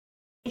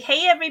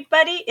Hey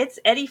everybody, it's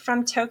Eddie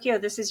from Tokyo.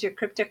 This is your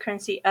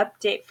cryptocurrency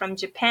update from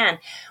Japan.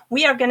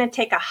 We are going to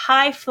take a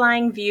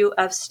high-flying view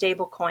of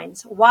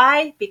stablecoins.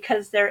 Why?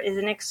 Because there is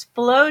an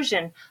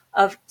explosion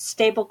of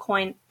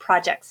stablecoin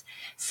projects.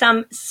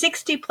 Some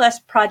 60 plus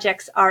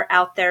projects are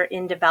out there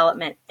in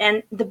development.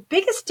 And the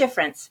biggest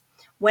difference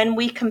when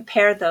we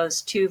compare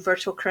those to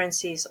virtual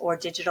currencies or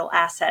digital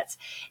assets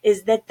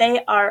is that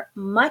they are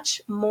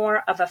much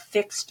more of a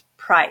fixed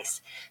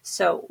price.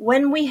 So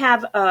when we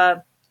have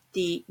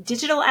the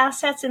digital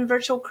assets and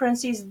virtual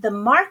currencies, the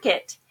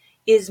market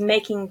is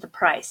making the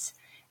price.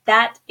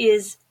 That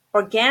is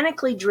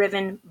organically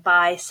driven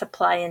by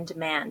supply and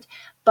demand.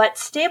 But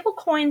stable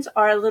coins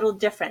are a little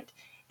different.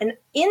 And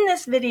in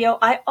this video,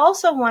 I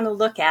also want to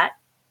look at,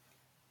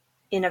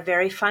 in a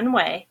very fun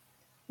way,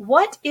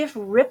 what if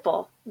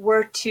Ripple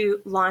were to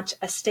launch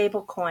a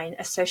stable coin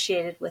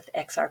associated with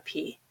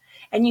XRP?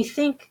 And you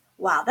think,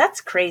 wow, that's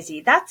crazy.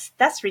 That's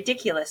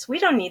ridiculous. We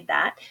don't need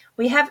that.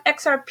 We have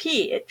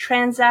XRP. It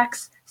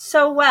transacts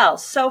so well,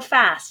 so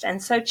fast,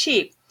 and so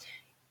cheap.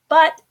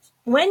 But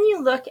when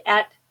you look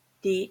at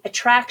the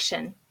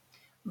attraction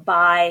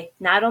by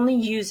not only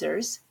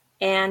users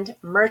and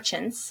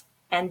merchants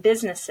and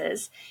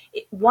businesses,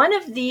 one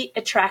of the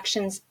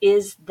attractions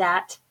is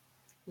that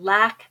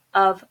lack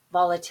of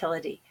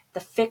volatility,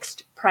 the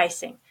fixed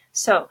pricing.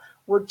 So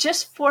we're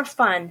just for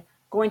fun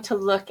going to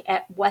look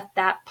at what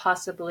that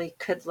possibly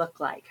could look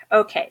like.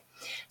 Okay,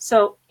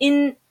 so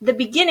in the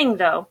beginning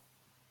though,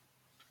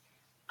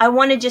 I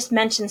want to just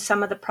mention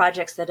some of the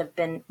projects that have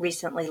been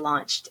recently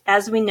launched.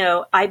 As we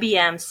know,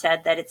 IBM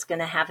said that it's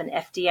going to have an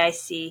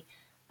FDIC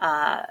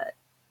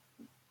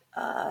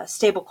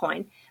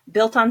stablecoin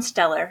built on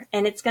Stellar,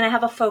 and it's going to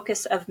have a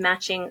focus of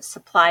matching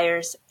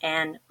suppliers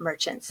and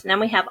merchants. And then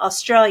we have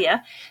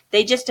Australia.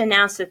 They just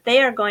announced that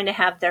they are going to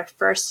have their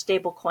first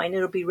stablecoin.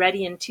 It'll be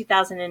ready in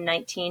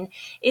 2019.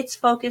 Its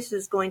focus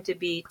is going to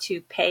be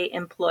to pay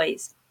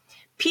employees.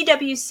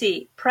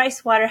 PWC,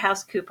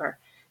 PricewaterhouseCoopers,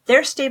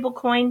 their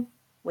stablecoin,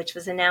 which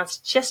was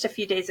announced just a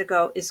few days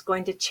ago, is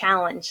going to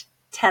challenge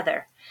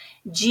Tether.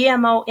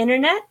 GMO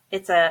Internet,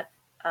 it's a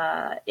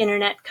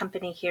internet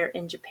company here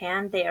in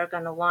Japan. They are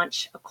going to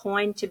launch a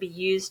coin to be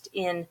used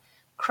in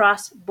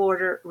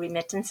cross-border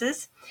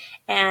remittances.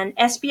 And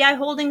SBI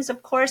Holdings,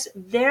 of course,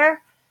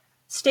 their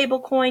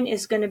stablecoin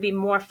is going to be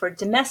more for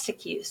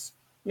domestic use.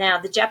 Now,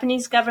 the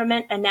Japanese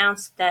government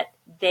announced that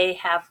they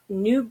have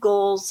new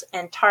goals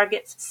and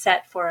targets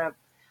set for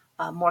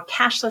a more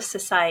cashless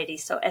society.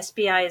 So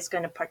SBI is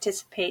going to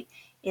participate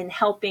in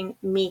helping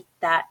meet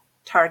that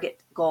target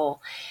goal.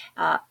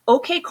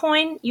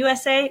 OKCoin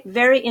USA,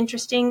 very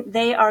interesting.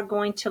 They are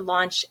going to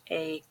launch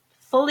a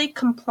fully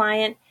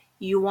compliant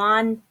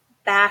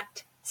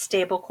yuan-backed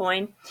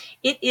stablecoin.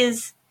 It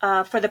is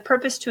for the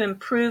purpose to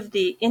improve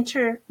the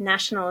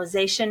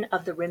internationalization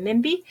of the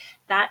renminbi.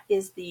 That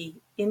is the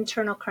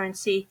internal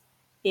currency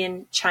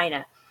in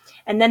China.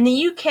 And then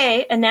the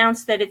UK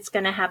announced that it's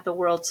going to have the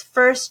world's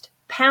first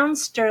pound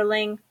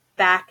sterling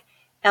backed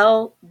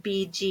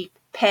LBG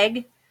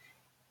peg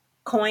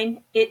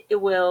coin. It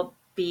will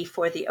be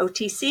for the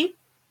OTC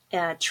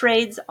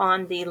trades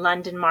on the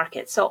London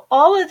market. So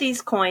all of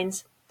these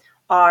coins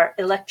are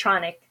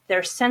electronic.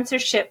 They're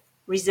censorship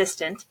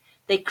resistant.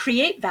 They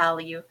create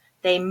value.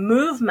 They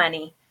move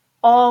money,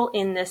 all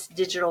in this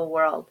digital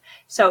world.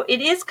 So it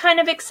is kind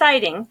of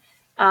exciting.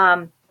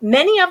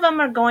 Many of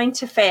them are going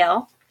to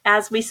fail,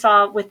 as we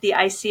saw with the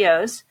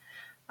ICOs.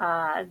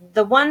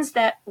 The ones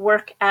that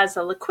work as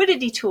a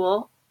liquidity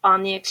tool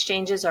on the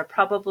exchanges are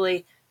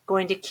probably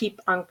going to keep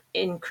on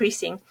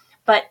increasing,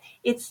 but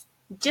it's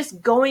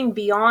just going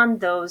beyond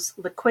those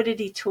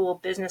liquidity tool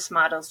business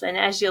models. And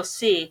as you'll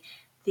see,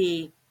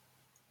 the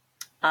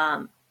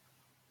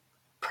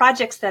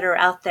projects that are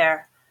out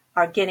there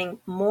are getting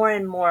more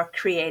and more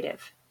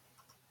creative.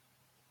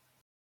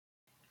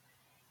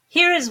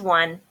 Here is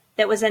one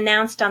that was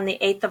announced on the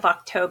 8th of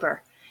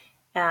October.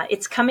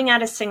 It's coming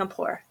out of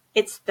Singapore.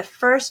 It's the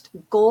first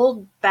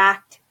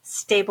gold-backed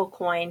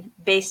stablecoin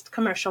based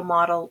commercial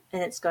model,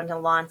 and it's going to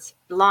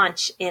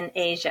launch in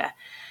Asia.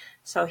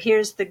 So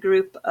here's the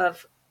group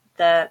of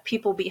the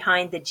people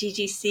behind the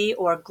GGC,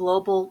 or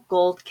Global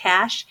Gold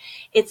Cash.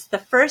 It's the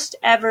first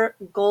ever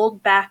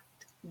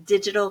gold-backed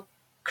digital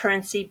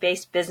currency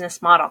based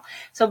business model.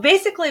 So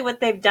basically what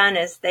they've done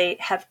is they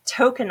have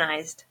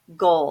tokenized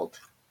gold.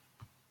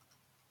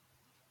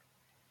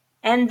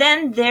 And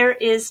then there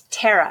is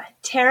Terra.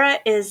 Terra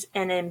is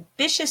an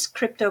ambitious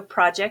crypto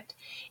project.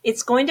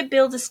 It's going to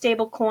build a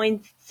stable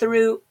coin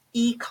through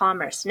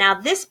e-commerce. Now,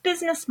 this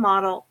business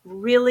model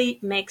really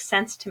makes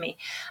sense to me.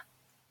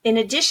 In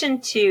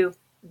addition to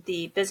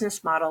the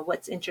business model,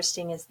 what's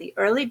interesting is the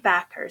early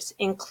backers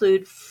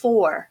include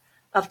 4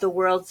 of the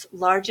world's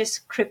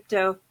largest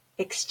crypto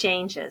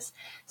exchanges.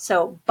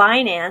 So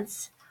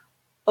Binance,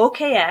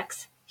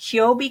 OKX,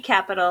 Huobi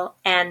Capital,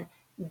 and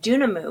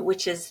Dunamu,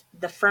 which is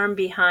the firm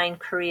behind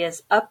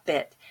Korea's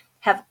Upbit,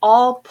 have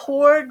all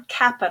poured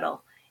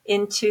capital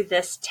into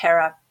this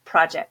Terra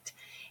project.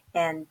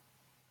 And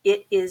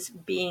it is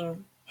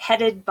being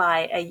headed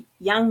by a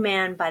young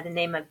man by the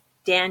name of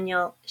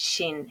Daniel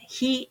Shin.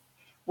 He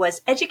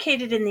was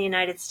educated in the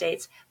United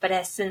States, but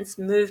has since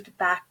moved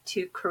back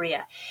to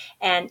Korea.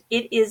 And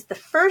it is the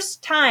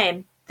first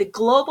time the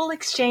global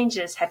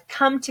exchanges have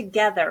come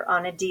together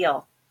on a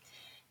deal.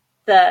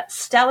 The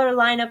stellar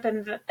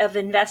lineup of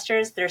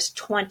investors, there's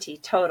 20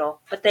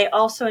 total, but they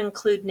also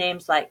include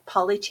names like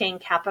Polychain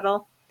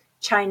Capital,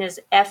 China's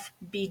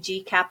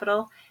FBG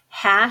Capital,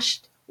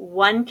 Hashed,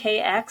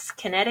 1KX,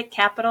 Kinetic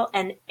Capital,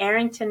 and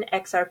Arrington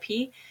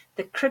XRP,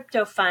 the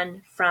crypto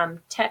fund from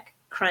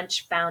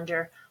TechCrunch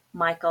founder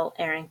Michael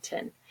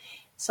Arrington.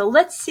 So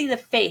let's see the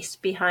face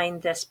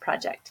behind this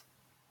project.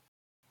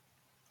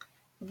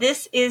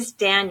 This is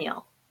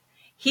Daniel.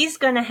 He's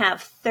going to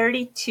have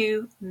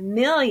 32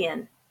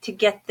 million to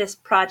get this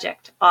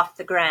project off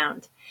the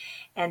ground.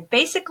 And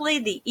basically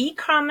the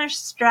e-commerce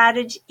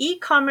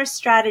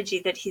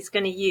strategy that he's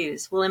going to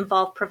use will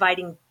involve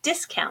providing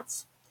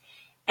discounts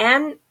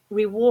and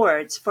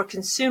rewards for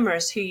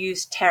consumers who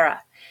use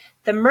Terra.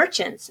 The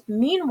merchants,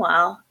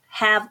 meanwhile,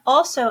 have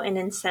also an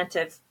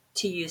incentive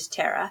to use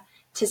Terra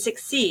to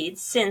succeed,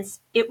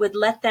 since it would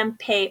let them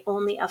pay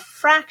only a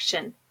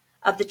fraction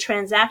of the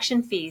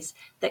transaction fees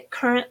that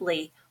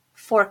currently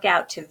fork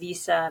out to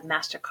Visa,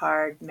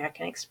 MasterCard,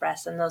 American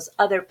Express, and those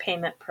other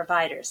payment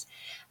providers.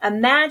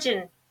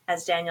 Imagine,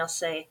 as Daniel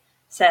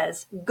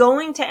says,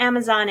 going to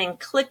Amazon and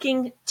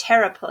clicking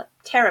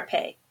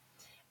TerraPay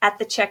at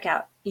the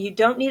checkout. You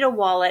don't need a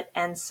wallet,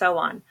 and so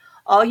on.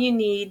 All you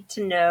need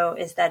to know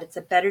is that it's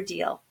a better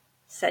deal,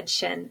 said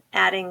Shin,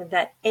 adding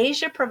that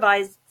Asia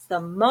provides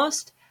the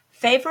most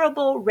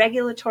favorable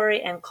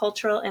regulatory and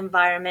cultural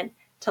environment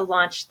to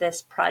launch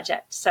this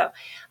project. So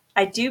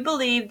I do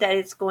believe that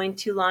it's going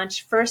to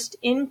launch first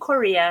in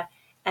Korea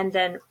and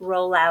then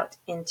roll out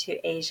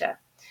into Asia.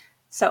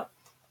 So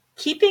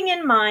keeping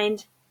in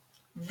mind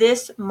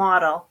this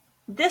model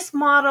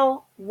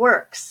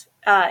works.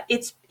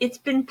 It's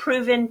been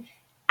proven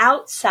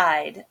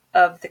outside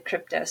of the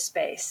crypto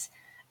space.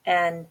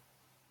 And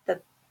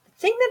the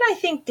thing that I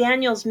think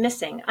Daniel's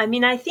missing,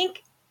 I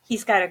think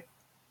he's got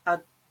a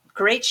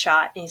great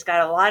shot and he's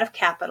got a lot of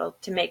capital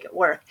to make it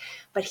work,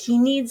 but he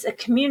needs a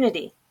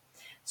community.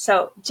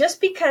 So just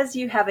because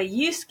you have a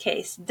use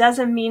case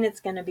doesn't mean it's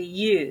going to be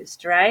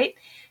used, right?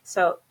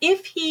 So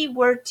if he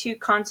were to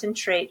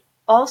concentrate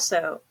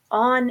also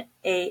on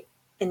an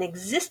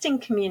existing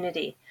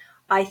community,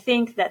 I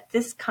think that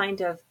this kind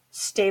of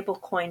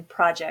stablecoin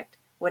project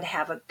would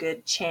have a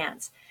good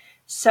chance.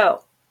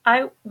 So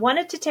I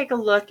wanted to take a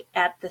look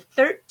at the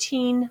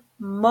 13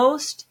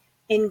 most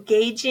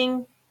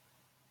engaging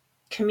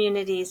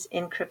communities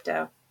in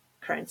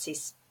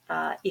cryptocurrencies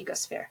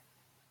ecosphere.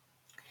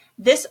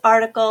 This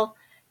article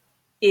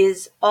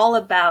is all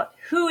about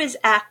who is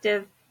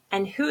active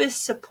and who is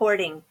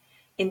supporting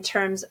in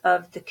terms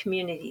of the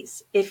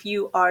communities if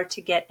you are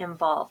to get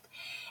involved.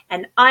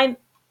 And I'm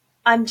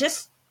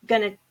just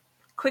going to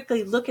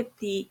quickly look at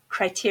the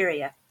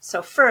criteria.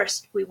 So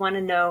first, we want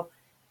to know,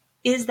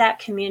 is that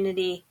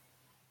community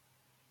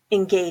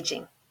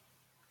engaging?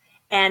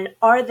 And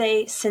are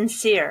they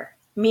sincere?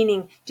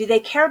 Meaning, do they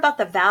care about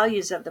the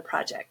values of the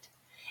project?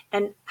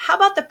 And how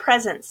about the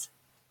presence?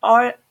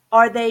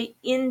 Are they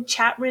in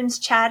chat rooms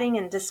chatting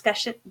and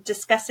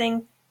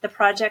discussing the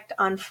project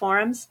on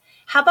forums?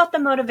 How about the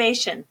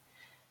motivation?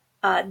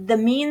 The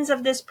means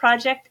of this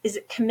project, is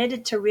it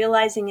committed to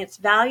realizing its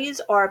values,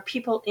 or are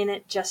people in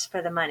it just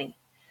for the money?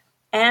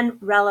 And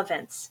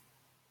relevance.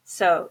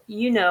 So,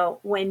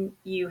 when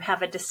you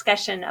have a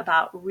discussion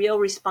about real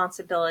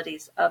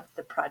responsibilities of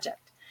the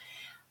project.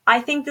 I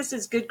think this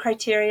is good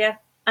criteria.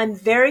 I'm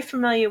very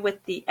familiar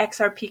with the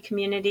XRP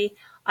community.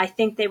 I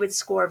think they would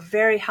score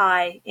very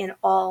high in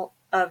all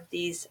of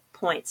these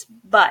points.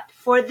 But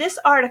for this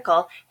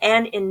article,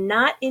 and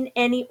not in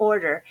any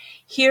order,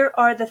 here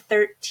are the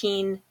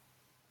 13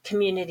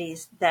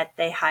 communities that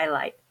they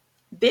highlight: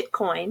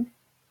 Bitcoin,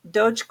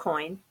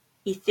 Dogecoin,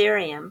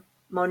 Ethereum,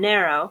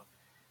 Monero,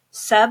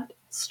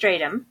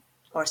 Substratum,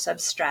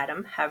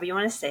 however you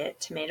want to say it,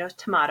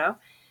 tomato,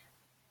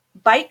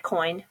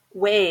 Bytecoin,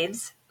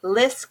 Waves,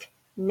 Lisk,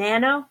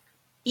 Nano,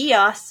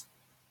 EOS,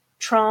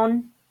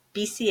 Tron,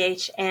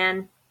 BCH,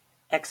 and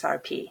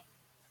XRP.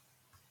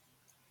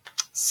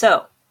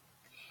 So,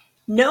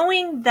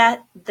 knowing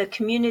that the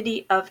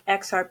community of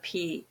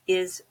XRP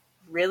is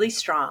really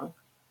strong,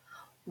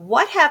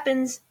 what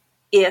happens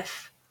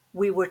if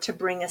we were to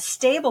bring a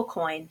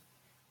stablecoin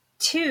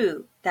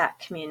to that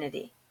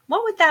community?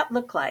 What would that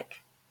look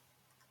like?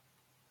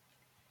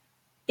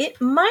 It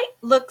might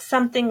look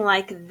something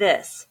like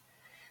this.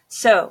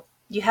 So,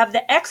 you have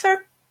the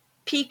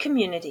XRP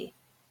community.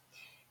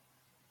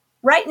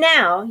 Right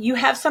now, you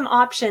have some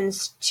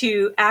options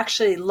to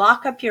actually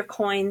lock up your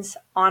coins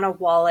on a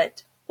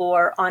wallet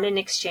or on an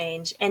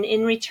exchange, and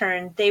in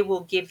return, they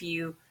will give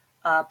you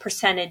a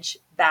percentage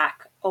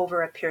back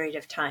over a period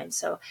of time.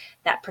 So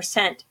that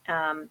percent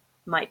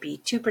might be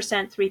 2%,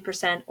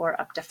 3%, or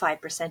up to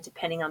 5%,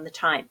 depending on the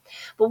time.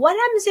 But what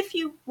happens if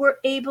you were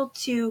able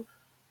to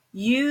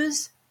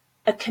use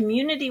a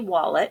community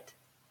wallet,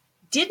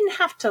 didn't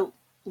have to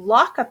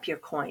lock up your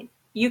coin?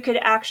 You could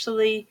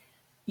actually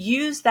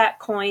use that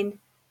coin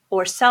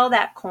or sell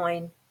that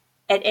coin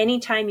at any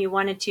time you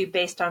wanted to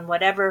based on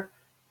whatever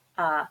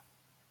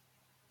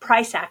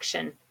price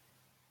action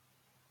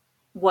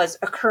was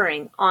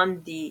occurring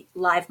on the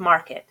live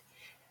market.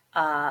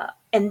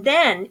 And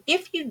then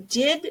if you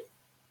did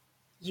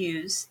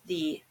use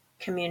the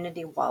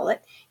community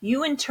wallet,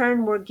 you in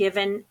turn were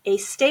given a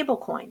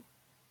stablecoin.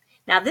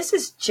 Now, this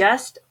is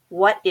just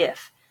what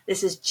if.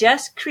 This is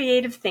just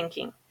creative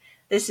thinking.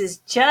 This is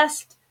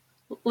just,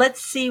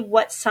 let's see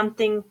what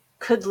something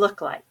could look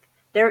like.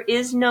 There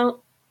is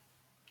no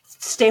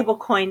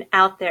stablecoin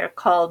out there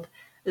called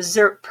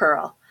ZERP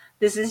Pearl.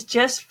 This is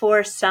just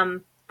for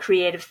some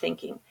creative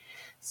thinking.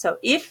 So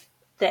if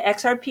the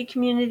XRP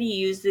community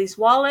used these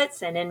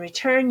wallets and in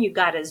return you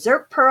got a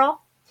ZERP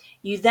Pearl,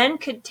 you then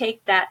could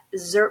take that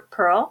ZERP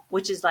Pearl,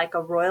 which is like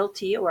a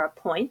royalty or a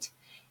point,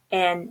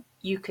 and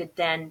you could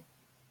then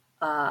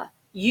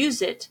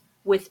use it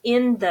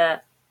within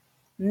the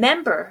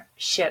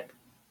membership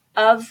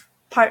of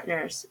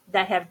partners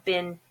that have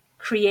been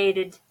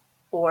created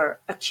or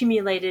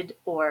accumulated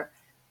or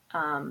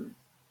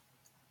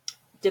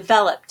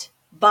developed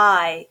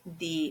by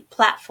the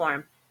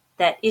platform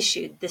that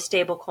issued the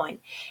stablecoin.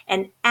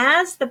 And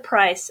as the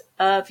price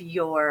of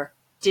your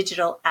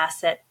digital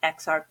asset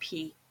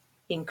XRP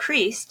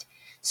increased,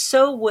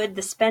 so would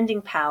the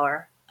spending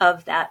power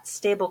of that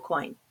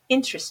stablecoin.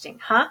 Interesting,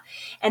 huh?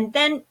 And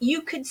then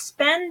you could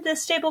spend the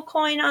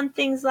stablecoin on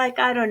things like,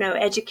 I don't know,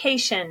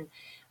 education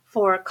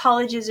for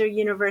colleges or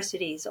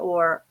universities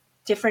or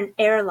different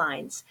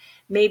airlines,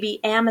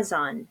 maybe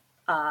Amazon,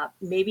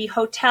 maybe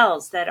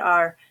hotels that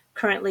are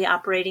currently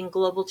operating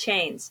global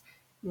chains.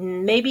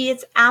 Maybe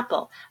it's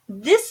Apple.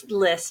 This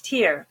list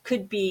here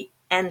could be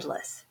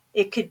endless.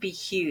 It could be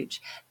huge.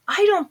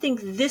 I don't think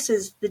this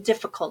is the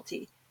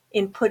difficulty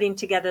in putting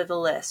together the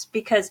list,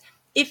 because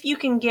if you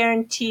can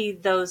guarantee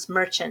those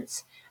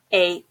merchants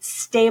a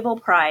stable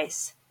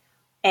price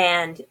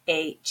and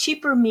a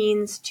cheaper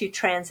means to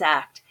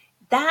transact,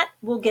 that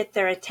will get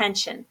their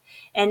attention.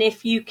 And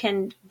if you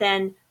can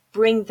then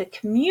bring the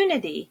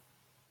community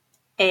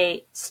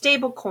a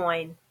stable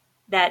coin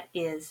that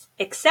is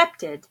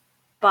accepted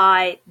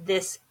by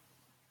this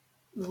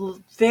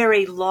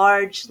very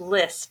large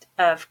list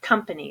of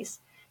companies,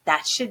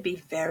 that should be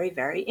very,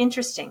 very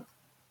interesting.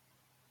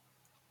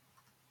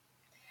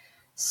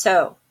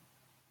 So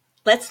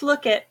let's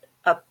look at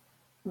a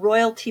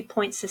royalty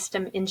point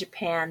system in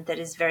Japan that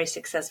is very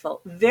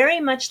successful, very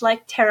much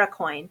like Terra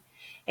coin,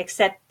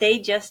 except they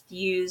just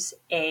use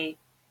a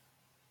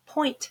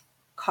point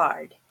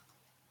card.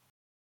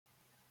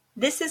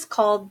 This is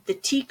called the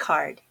T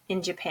card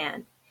in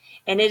Japan,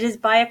 and it is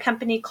by a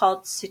company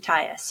called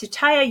Tsutaya.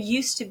 Tsutaya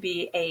used to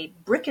be a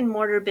brick and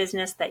mortar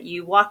business that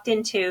you walked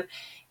into,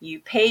 you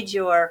paid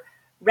your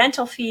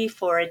rental fee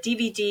for a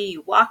DVD,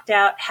 you walked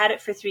out, had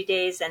it for 3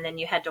 days, and then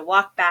you had to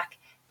walk back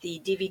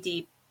the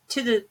DVD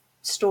to the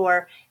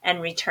store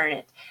and return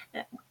it.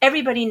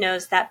 Everybody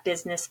knows that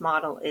business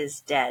model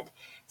is dead.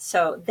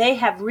 So they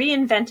have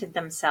reinvented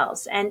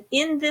themselves. And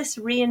in this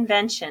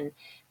reinvention,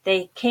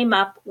 they came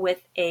up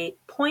with a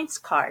points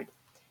card.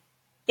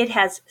 It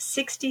has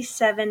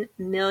 67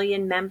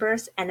 million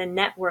members and a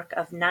network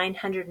of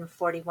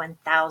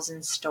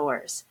 941,000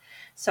 stores.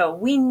 So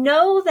we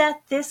know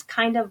that this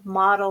kind of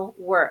model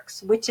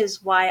works, which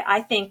is why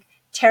I think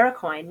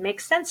TerraCoin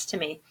makes sense to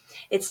me.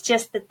 It's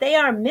just that they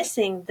are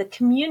missing the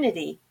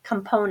community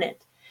component.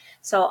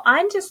 So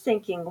I'm just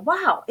thinking,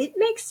 wow, it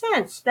makes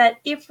sense that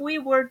if we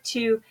were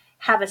to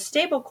have a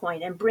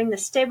stablecoin and bring the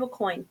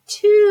stablecoin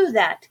to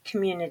that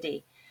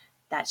community,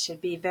 that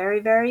should be very,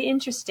 very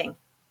interesting.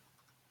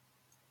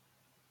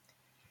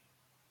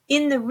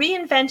 In the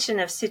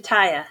reinvention of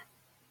Tsutaya,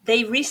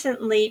 they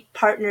recently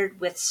partnered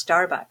with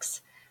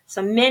Starbucks.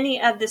 So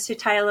many of the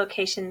Tsutaya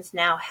locations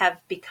now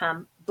have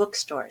become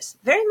bookstores,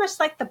 very much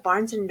like the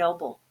Barnes &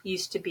 Noble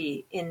used to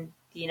be in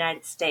the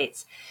United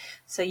States.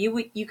 So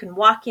you can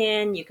walk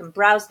in, you can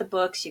browse the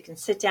books, you can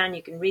sit down,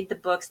 you can read the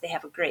books. They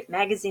have a great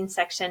magazine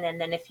section. And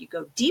then if you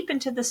go deep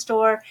into the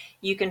store,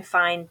 you can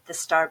find the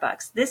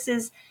Starbucks. This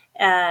is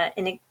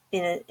an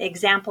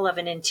example of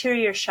an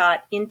interior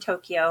shot in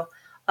Tokyo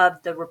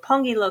of the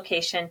Roppongi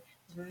location.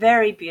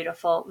 Very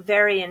beautiful,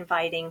 very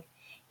inviting.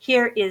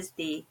 Here is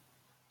the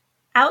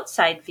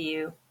outside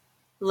view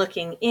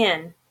looking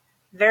in,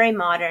 very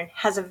modern,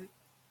 has a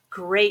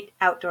great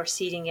outdoor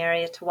seating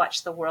area to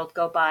watch the world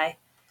go by.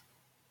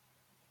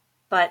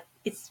 But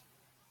it's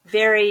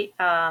very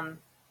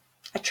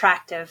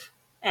attractive,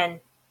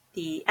 and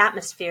the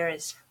atmosphere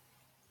is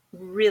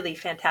really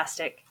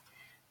fantastic.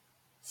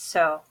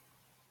 So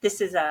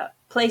this is a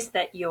place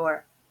that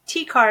your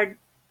T card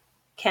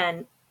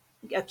can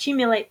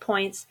accumulate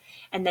points,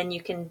 and then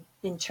you can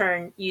in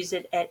turn use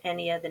it at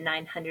any of the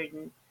 900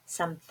 and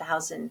some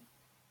thousand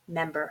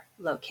member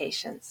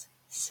locations.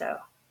 So,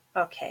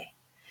 okay.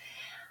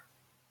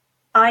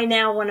 I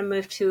now want to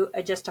move to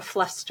just a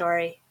fluff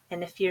story.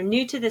 And if you're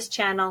new to this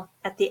channel,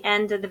 at the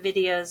end of the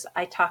videos,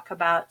 I talk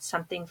about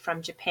something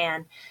from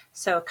Japan.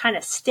 So kind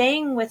of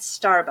staying with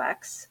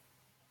Starbucks.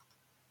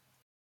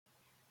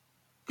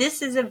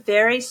 This is a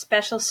very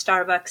special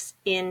Starbucks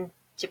in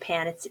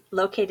Japan. It's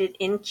located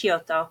in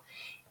Kyoto.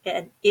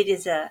 It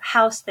is a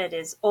house that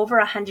is over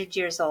 100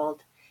 years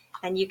old,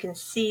 and you can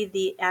see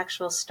the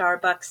actual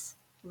Starbucks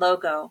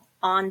logo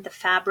on the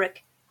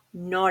fabric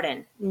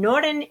Noren.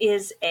 Noren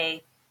is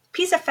a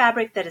piece of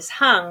fabric that is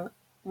hung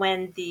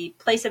when the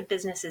place of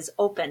business is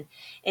open.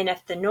 And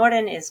if the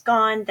Noren is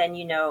gone, then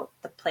you know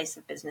the place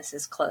of business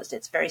is closed.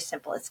 It's very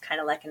simple. It's kind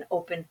of like an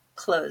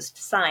open-closed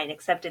sign,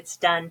 except it's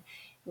done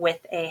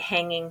with a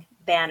hanging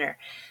banner.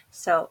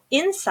 So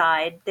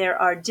inside, there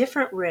are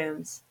different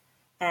rooms,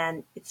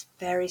 and it's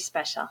very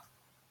special.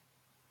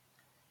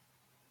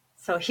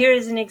 So here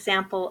is an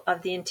example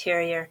of the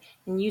interior,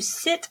 and you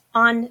sit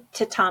on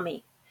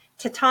tatami.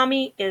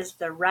 Tatami is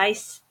the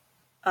rice,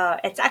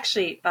 it's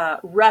actually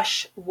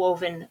rush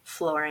woven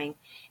flooring,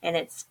 and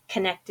it's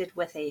connected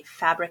with a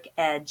fabric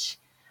edge.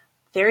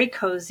 Very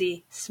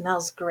cozy,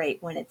 smells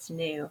great when it's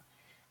new.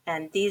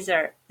 And these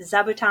are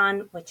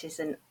zabuton, which is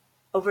an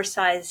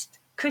oversized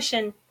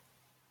cushion.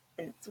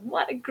 And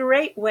what a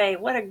great way,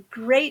 what a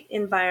great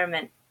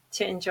environment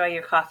to enjoy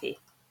your coffee.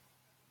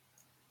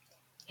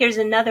 Here's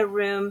another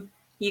room.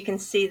 You can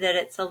see that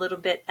it's a little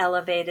bit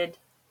elevated.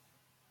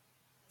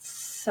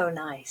 So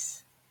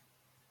nice.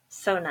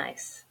 So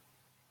nice.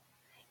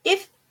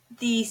 If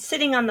the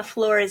sitting on the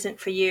floor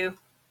isn't for you,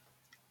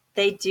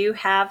 they do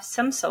have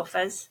some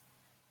sofas,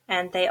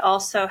 and they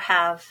also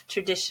have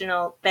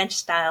traditional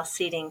bench-style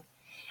seating.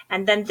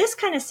 And then this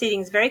kind of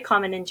seating is very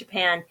common in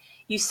Japan.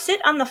 You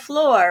sit on the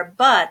floor,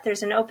 but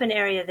there's an open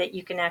area that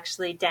you can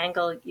actually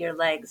dangle your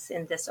legs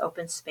in this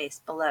open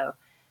space below.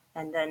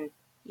 And then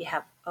you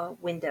have a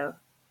window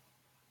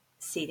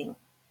seating,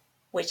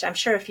 which I'm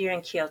sure if you're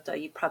in Kyoto,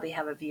 you probably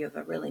have a view of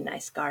a really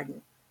nice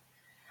garden.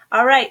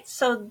 All right,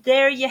 so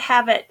there you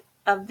have it,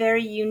 a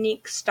very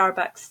unique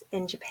Starbucks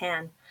in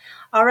Japan.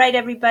 All right,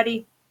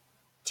 everybody,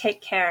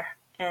 take care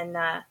and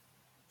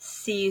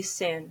see you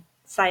soon.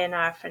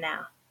 Sayonara for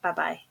now.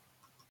 Bye-bye.